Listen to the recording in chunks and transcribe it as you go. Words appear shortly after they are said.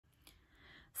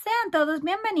Sean todos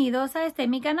bienvenidos a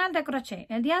mi canal de crochet.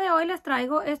 El día de hoy les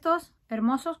traigo estos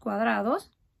hermosos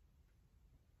cuadrados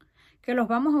que los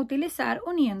vamos a utilizar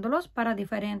uniéndolos para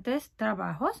diferentes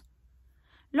trabajos.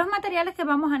 Los materiales que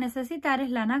vamos a necesitar es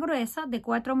lana gruesa de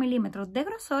 4 milímetros de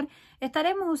grosor.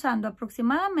 Estaremos usando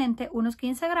aproximadamente unos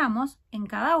 15 gramos en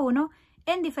cada uno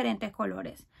en diferentes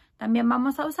colores. También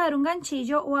vamos a usar un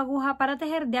ganchillo o aguja para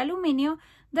tejer de aluminio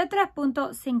de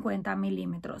 3.50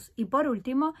 milímetros. Y por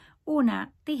último,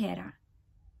 una tijera.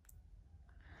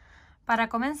 Para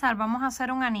comenzar vamos a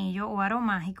hacer un anillo o aro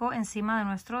mágico encima de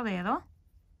nuestro dedo.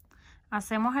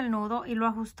 Hacemos el nudo y lo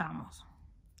ajustamos.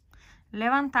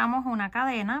 Levantamos una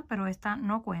cadena, pero esta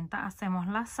no cuenta. Hacemos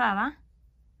lazada,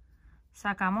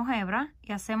 sacamos hebra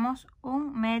y hacemos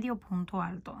un medio punto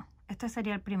alto. Este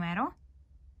sería el primero.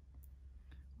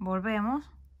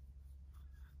 Volvemos.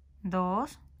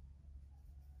 2,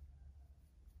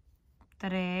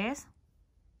 3,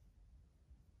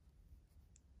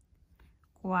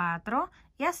 4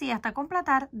 y así hasta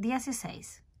completar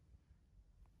 16.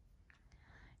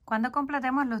 Cuando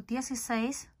completemos los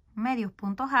 16 medios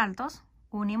puntos altos,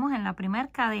 unimos en la primera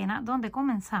cadena donde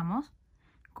comenzamos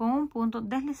con un punto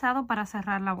deslizado para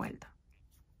cerrar la vuelta.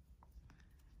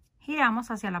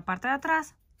 Giramos hacia la parte de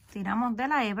atrás, tiramos de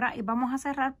la hebra y vamos a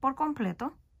cerrar por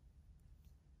completo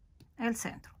el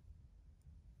centro.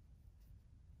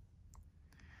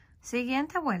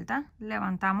 Siguiente vuelta,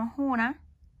 levantamos 1,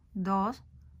 2,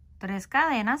 3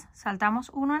 cadenas, saltamos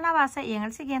uno en la base y en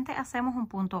el siguiente hacemos un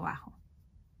punto bajo.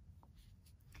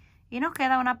 Y nos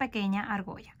queda una pequeña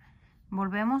argolla.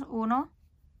 Volvemos 1,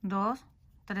 2,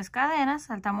 3 cadenas,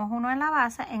 saltamos uno en la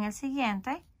base, en el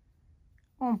siguiente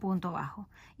un punto bajo.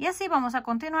 Y así vamos a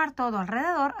continuar todo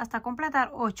alrededor hasta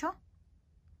completar 8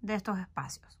 de estos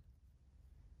espacios.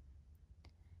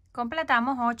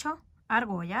 Completamos 8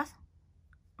 argollas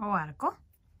o arcos.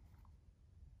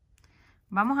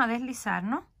 Vamos a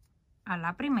deslizarnos a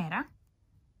la primera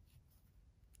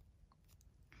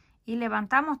y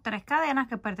levantamos 3 cadenas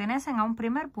que pertenecen a un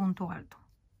primer punto alto.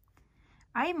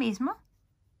 Ahí mismo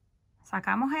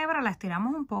sacamos hebra, la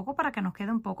estiramos un poco para que nos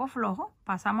quede un poco flojo,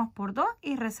 pasamos por 2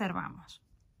 y reservamos.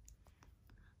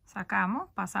 Sacamos,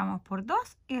 pasamos por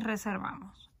 2 y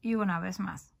reservamos. Y una vez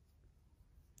más.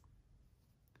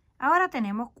 Ahora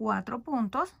tenemos 4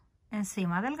 puntos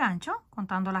encima del gancho,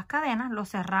 contando las cadenas, lo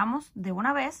cerramos de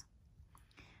una vez.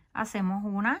 Hacemos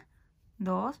 1,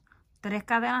 2, 3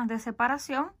 cadenas de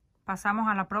separación, pasamos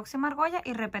a la próxima argolla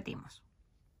y repetimos.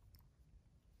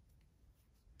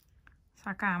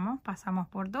 Sacamos, pasamos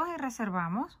por 2 y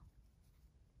reservamos.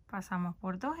 Pasamos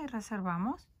por 2 y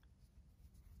reservamos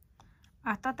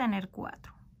hasta tener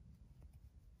 4.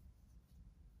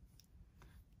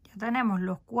 Ya tenemos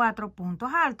los 4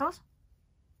 puntos altos.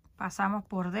 Pasamos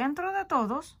por dentro de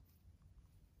todos,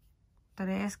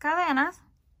 3 cadenas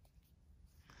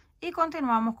y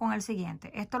continuamos con el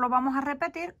siguiente. Esto lo vamos a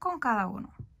repetir con cada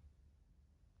uno.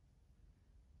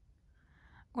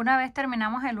 Una vez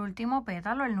terminamos el último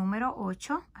pétalo, el número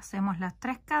 8, hacemos las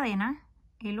 3 cadenas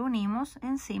y lo unimos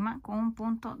encima con un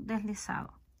punto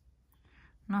deslizado.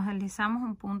 Nos deslizamos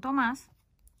un punto más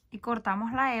y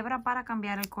cortamos la hebra para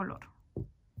cambiar el color.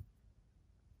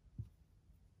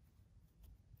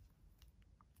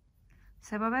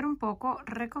 Se va a ver un poco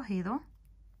recogido,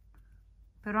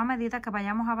 pero a medida que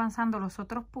vayamos avanzando los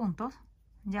otros puntos,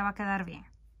 ya va a quedar bien.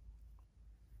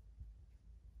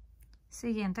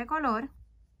 Siguiente color,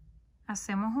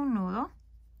 hacemos un nudo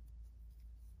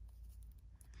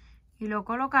y lo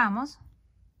colocamos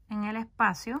en el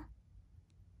espacio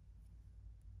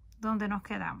donde nos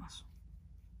quedamos.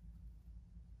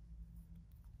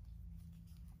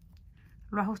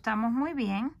 Lo ajustamos muy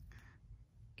bien.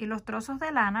 Y los trozos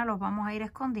de lana los vamos a ir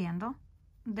escondiendo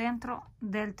dentro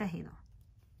del tejido.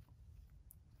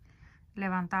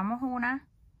 Levantamos 1,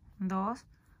 2,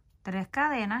 3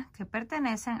 cadenas que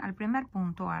pertenecen al primer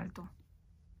punto alto.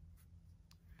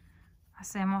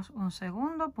 Hacemos un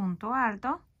segundo punto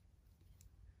alto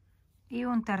y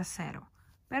un tercero.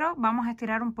 Pero vamos a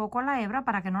estirar un poco la hebra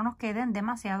para que no nos queden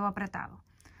demasiado apretados.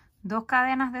 2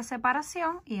 cadenas de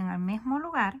separación y en el mismo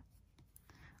lugar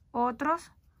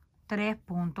otros 3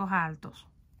 puntos altos.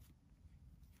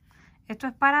 Esto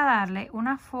es para darle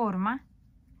una forma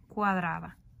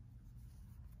cuadrada.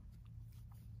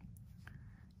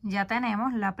 Ya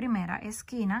tenemos la primera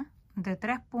esquina de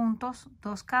 3 puntos,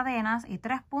 2 cadenas y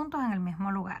 3 puntos en el mismo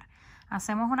lugar.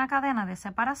 Hacemos una cadena de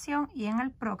separación y en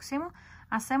el próximo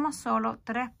hacemos solo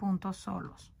 3 puntos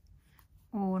solos.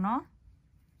 1,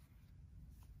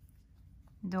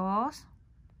 2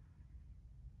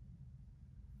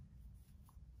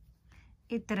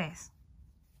 y 3.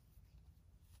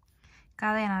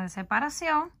 cadena de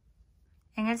separación.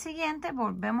 En el siguiente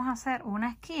volvemos a hacer una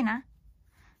esquina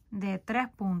de 3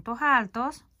 puntos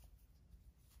altos,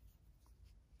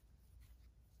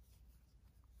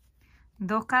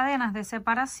 2 cadenas de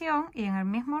separación y en el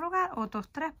mismo lugar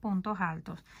otros 3 puntos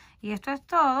altos. Y esto es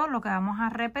todo lo que vamos a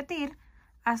repetir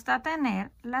hasta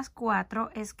tener las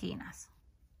 4 esquinas.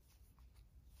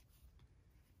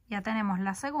 Ya tenemos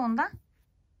la segunda.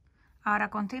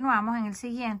 Ahora continuamos en el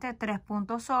siguiente, 3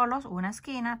 puntos solos, una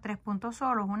esquina, 3 puntos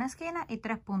solos, una esquina y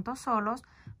 3 puntos solos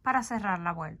para cerrar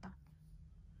la vuelta.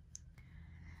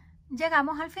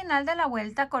 Llegamos al final de la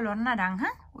vuelta color naranja,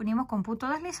 unimos con punto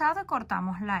deslizado y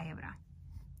cortamos la hebra.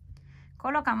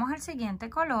 Colocamos el siguiente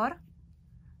color,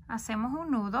 hacemos un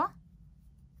nudo,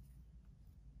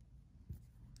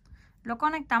 lo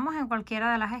conectamos en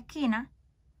cualquiera de las esquinas,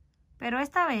 pero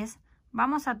esta vez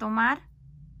vamos a tomar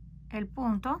el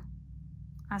punto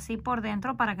así por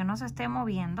dentro para que no se esté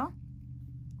moviendo.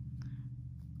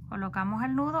 Colocamos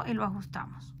el nudo y lo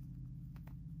ajustamos.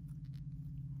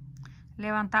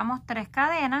 Levantamos 3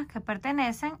 cadenas que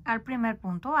pertenecen al primer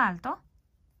punto alto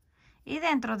y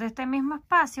dentro de este mismo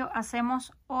espacio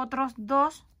hacemos otros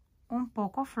 2 un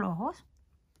poco flojos.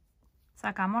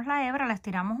 Sacamos la hebra, la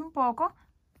estiramos un poco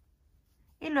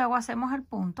y luego hacemos el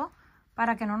punto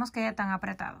para que no nos quede tan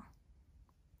apretado.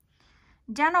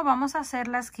 Ya no vamos a hacer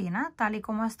la esquina tal y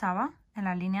como estaba en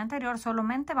la línea anterior,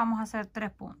 solamente vamos a hacer 3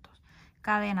 puntos.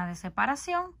 Cadena de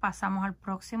separación, pasamos al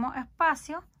próximo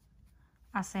espacio,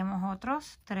 hacemos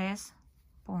otros 3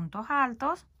 puntos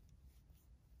altos,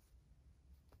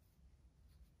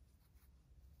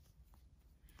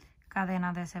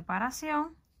 cadena de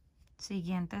separación,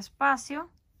 siguiente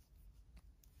espacio,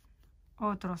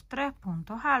 otros 3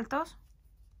 puntos altos,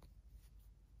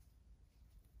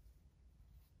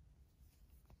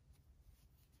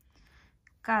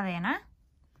 cadena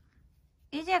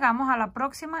y llegamos a la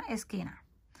próxima esquina.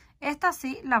 Esta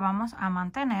sí la vamos a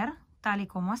mantener tal y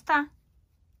como está,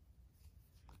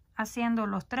 haciendo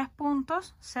los 3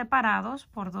 puntos separados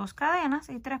por 2 cadenas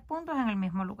y 3 puntos en el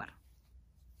mismo lugar.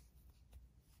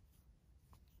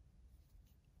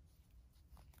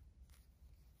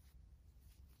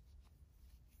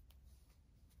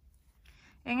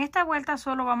 En esta vuelta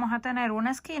solo vamos a tener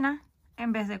una esquina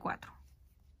en vez de 4.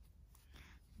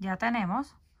 Ya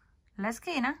tenemos la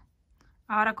esquina.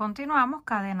 Ahora continuamos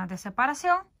cadenas de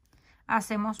separación.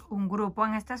 Hacemos un grupo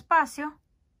en este espacio,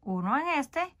 uno en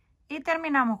este y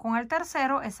terminamos con el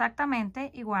tercero exactamente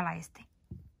igual a este.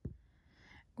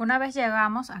 Una vez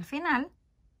llegamos al final,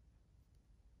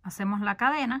 hacemos la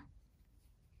cadena,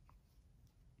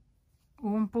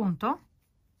 un punto,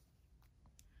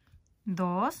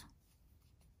 2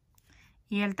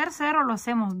 y el tercero lo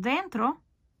hacemos dentro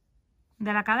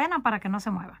de la cadena para que no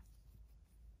se mueva.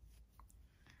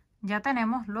 Ya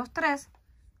tenemos los 3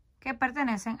 que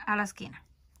pertenecen a la esquina.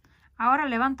 Ahora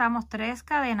levantamos 3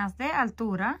 cadenas de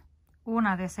altura,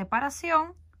 una de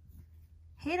separación,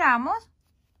 giramos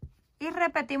y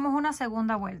repetimos una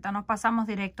segunda vuelta. Nos pasamos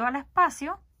directo al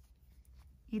espacio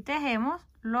y tejemos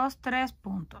los 3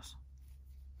 puntos.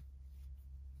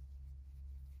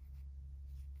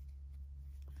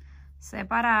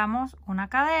 Separamos una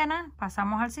cadena,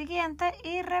 pasamos al siguiente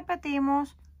y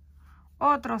repetimos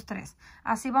otros 3.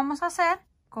 Así vamos a hacer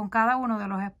con cada uno de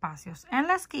los espacios. En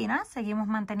la esquina seguimos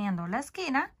manteniendo la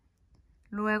esquina,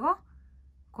 luego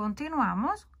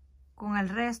continuamos con el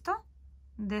resto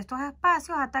de estos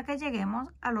espacios hasta que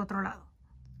lleguemos al otro lado.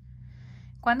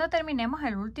 Cuando terminemos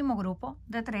el último grupo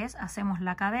de 3, hacemos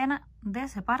la cadena de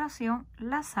separación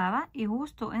lazada y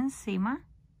justo encima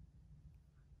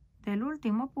del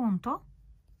último punto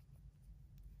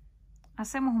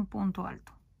hacemos un punto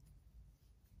alto.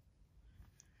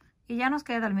 Y ya nos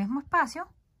queda el mismo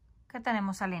espacio que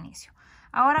tenemos al inicio.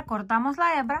 Ahora cortamos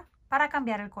la hebra para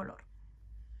cambiar el color.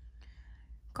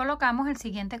 Colocamos el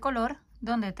siguiente color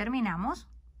donde terminamos.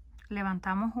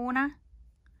 Levantamos 1,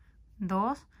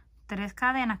 2, 3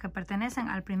 cadenas que pertenecen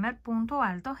al primer punto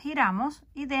alto, giramos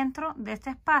y dentro de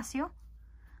este espacio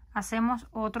hacemos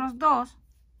otros 2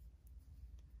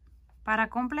 para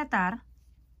completar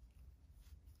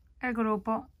el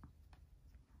grupo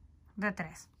de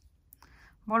 3.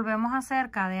 Volvemos a hacer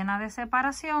cadena de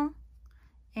separación.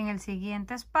 En el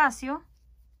siguiente espacio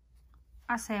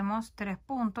hacemos 3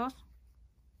 puntos.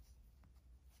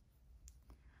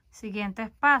 Siguiente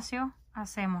espacio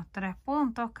hacemos 3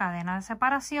 puntos, cadena de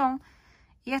separación.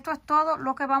 Y esto es todo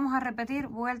lo que vamos a repetir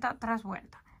vuelta tras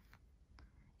vuelta.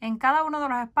 En cada uno de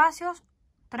los espacios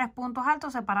 3 puntos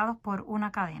altos separados por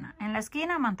una cadena. En la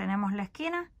esquina mantenemos la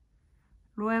esquina,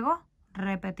 luego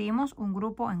repetimos un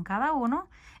grupo en cada uno.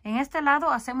 En este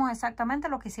lado hacemos exactamente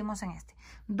lo que hicimos en este.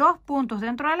 2 puntos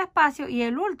dentro del espacio y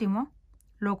el último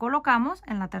lo colocamos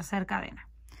en la tercera cadena.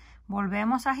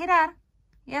 Volvemos a girar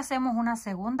y hacemos una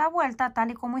segunda vuelta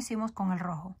tal y como hicimos con el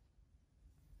rojo.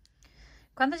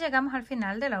 Cuando llegamos al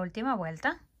final de la última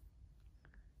vuelta,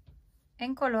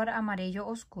 en color amarillo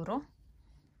oscuro,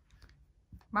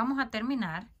 vamos a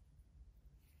terminar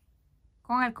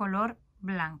con el color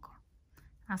blanco.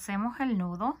 Hacemos el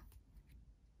nudo.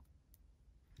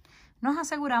 Nos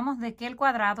aseguramos de que el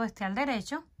cuadrado esté al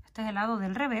derecho. Este es el lado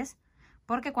del revés,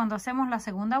 porque cuando hacemos la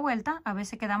segunda vuelta, a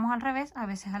veces quedamos al revés, a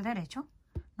veces al derecho.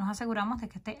 Nos aseguramos de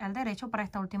que esté al derecho para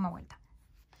esta última vuelta.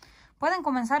 Pueden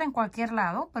comenzar en cualquier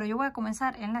lado, pero yo voy a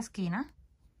comenzar en la esquina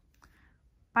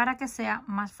para que sea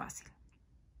más fácil.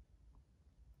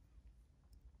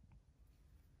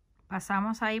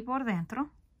 Pasamos ahí por dentro.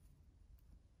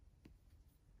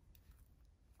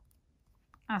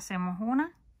 Hacemos 1,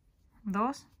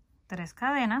 2, 3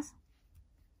 cadenas.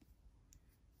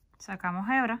 Sacamos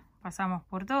hebra, pasamos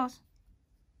por 2.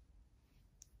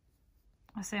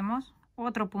 Hacemos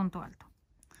otro punto alto.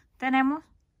 Tenemos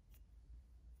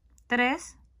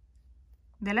 3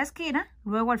 de la esquina,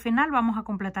 luego al final vamos a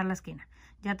completar la esquina.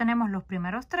 Ya tenemos los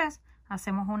primeros 3,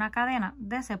 hacemos una cadena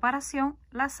de separación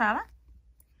lazada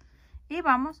y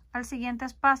vamos al siguiente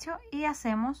espacio y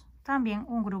hacemos también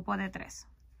un grupo de 3.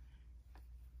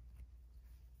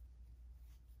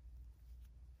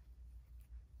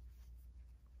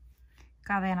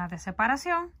 Cadena de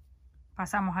separación,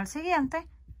 pasamos al siguiente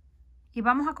y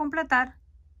vamos a completar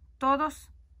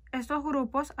todos estos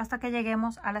grupos hasta que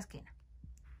lleguemos a la esquina.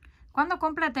 Cuando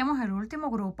completemos el último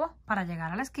grupo para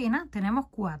llegar a la esquina, tenemos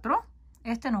 4.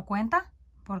 Este no cuenta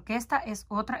porque esta es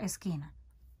otra esquina.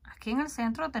 Aquí en el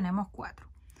centro tenemos 4.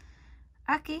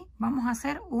 Aquí vamos a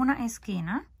hacer una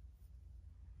esquina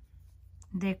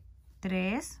de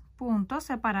 3 puntos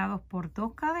separados por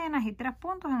 2 cadenas y 3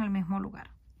 puntos en el mismo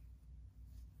lugar,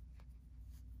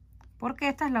 porque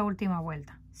esta es la última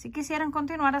vuelta. Si quisieran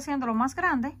continuar haciéndolo más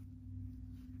grande,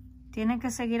 tienen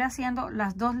que seguir haciendo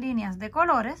las 2 líneas de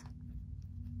colores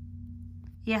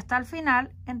y hasta el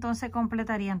final entonces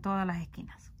completarían todas las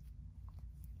esquinas.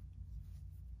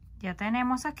 Ya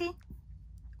tenemos aquí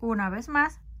una vez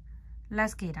más la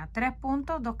esquina, 3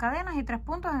 puntos, 2 cadenas y 3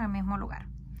 puntos en el mismo lugar.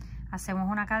 Hacemos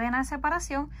una cadena de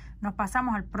separación, nos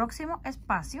pasamos al próximo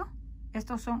espacio.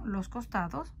 Estos son los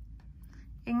costados.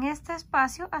 En este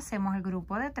espacio hacemos el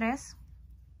grupo de 3.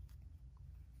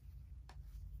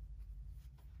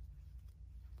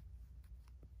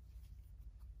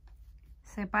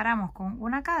 Separamos con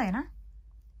una cadena.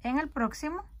 En el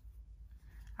próximo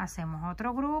hacemos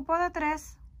otro grupo de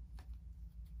 3.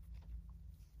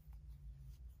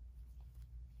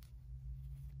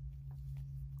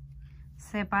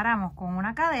 Separamos con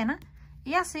una cadena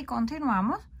y así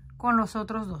continuamos con los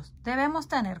otros 2. Debemos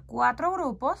tener 4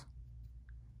 grupos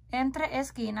entre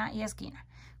esquina y esquina.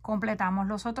 Completamos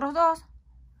los otros 2,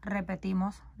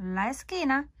 repetimos la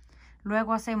esquina,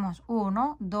 luego hacemos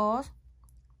 1, 2,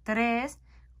 3,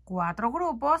 4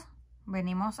 grupos,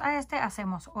 venimos a este,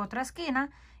 hacemos otra esquina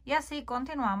y así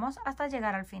continuamos hasta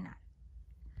llegar al final.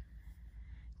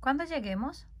 Cuando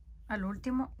lleguemos al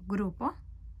último grupo,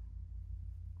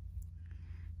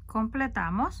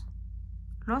 completamos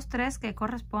los 3 que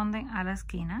corresponden a la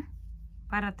esquina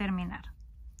para terminar.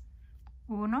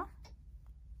 1,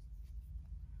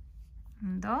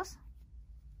 2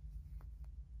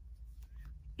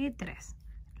 y 3.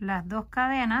 Las 2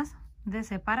 cadenas de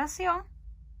separación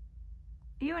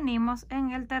y unimos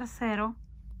en el tercero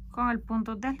con el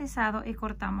punto deslizado y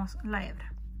cortamos la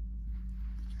hebra.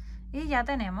 Y ya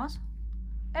tenemos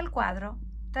el cuadro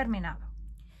terminado.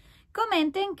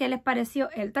 Comenten qué les pareció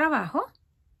el trabajo.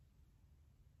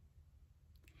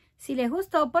 Si les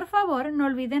gustó, por favor, no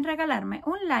olviden regalarme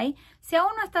un like. Si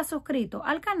aún no estás suscrito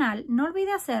al canal, no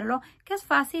olvide hacerlo, que es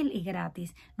fácil y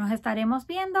gratis. Nos estaremos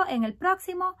viendo en el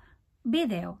próximo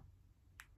video.